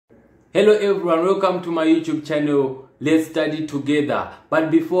Hello everyone, welcome to my YouTube channel. Let's study together. But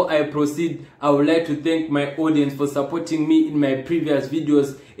before I proceed, I would like to thank my audience for supporting me in my previous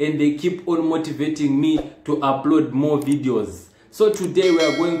videos, and they keep on motivating me to upload more videos. So today we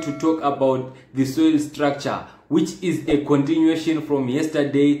are going to talk about the soil structure, which is a continuation from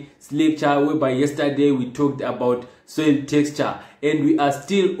yesterday's lecture, whereby yesterday we talked about soil texture, and we are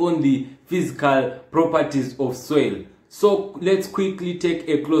still on the physical properties of soil. So let's quickly take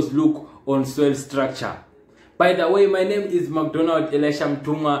a close look on soil structure. By the way, my name is McDonald Elisha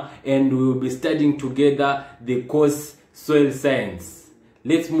Mtumwa, and we will be studying together the course Soil Science.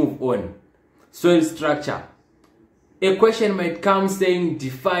 Let's move on. Soil structure. A question might come saying,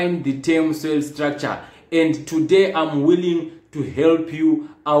 define the term soil structure, and today I'm willing to help you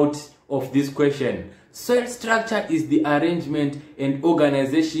out of this question. Soil structure is the arrangement and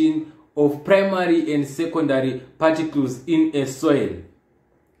organization of primary and secondary particles in a soil.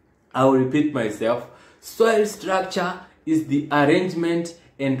 I will repeat myself. Soil structure is the arrangement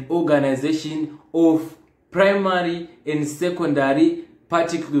and organization of primary and secondary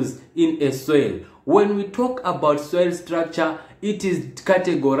particles in a soil. When we talk about soil structure, it is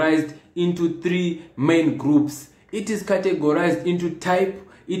categorized into three main groups. It is categorized into type,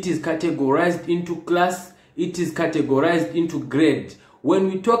 it is categorized into class, it is categorized into grade.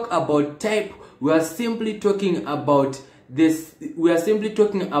 When we talk about type, we are simply talking about this. We are simply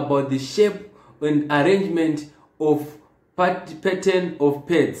talking about the shape and arrangement of pattern of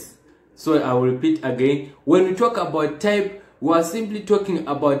pads. So I will repeat again. When we talk about type, we are simply talking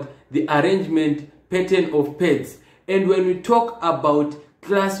about the arrangement pattern of pads. And when we talk about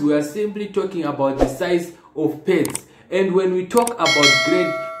class, we are simply talking about the size of pads. And when we talk about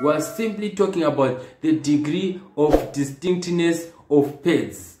grade, we are simply talking about the degree of distinctness of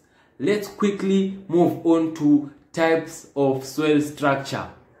pads. Let's quickly move on to types of soil structure.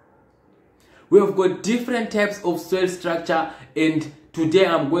 We have got different types of soil structure, and today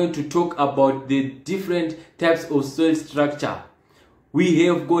I'm going to talk about the different types of soil structure. We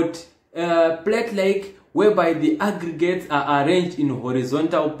have got plate-like, whereby the aggregates are arranged in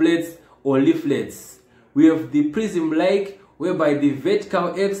horizontal plates or leaflets. We have the prism-like, whereby the vertical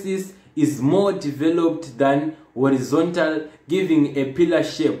axis is more developed than horizontal, giving a pillar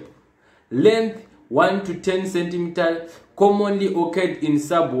shape. Length 1 to 10 centimeters, commonly occurred in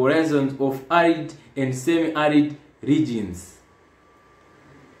sub-horizons of arid and semi-arid regions.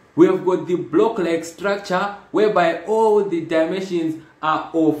 We have got the block-like structure, whereby all the dimensions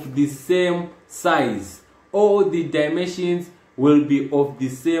are of the same size. All the dimensions will be of the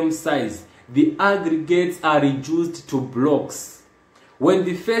same size. The aggregates are reduced to blocks. When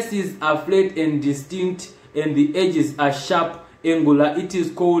the faces are flat and distinct and the edges are sharp, angular, it is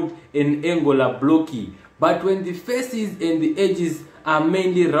called an angular blocky. But when the faces and the edges are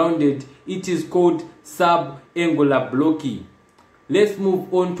mainly rounded, it is called sub-angular blocky. Let's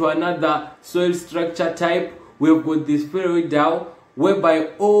move on to another soil structure type. We've got the spheroidal,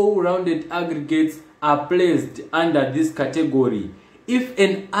 whereby all rounded aggregates are placed under this category. If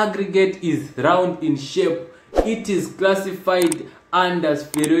an aggregate is round in shape, it is classified under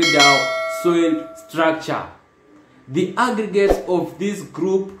spheroidal soil structure. The aggregates of this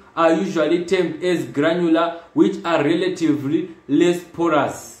group are usually termed as granular, which are relatively less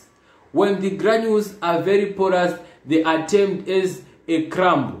porous. When the granules are very porous, they are termed as a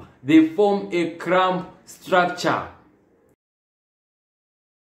crumb. They form a crumb structure.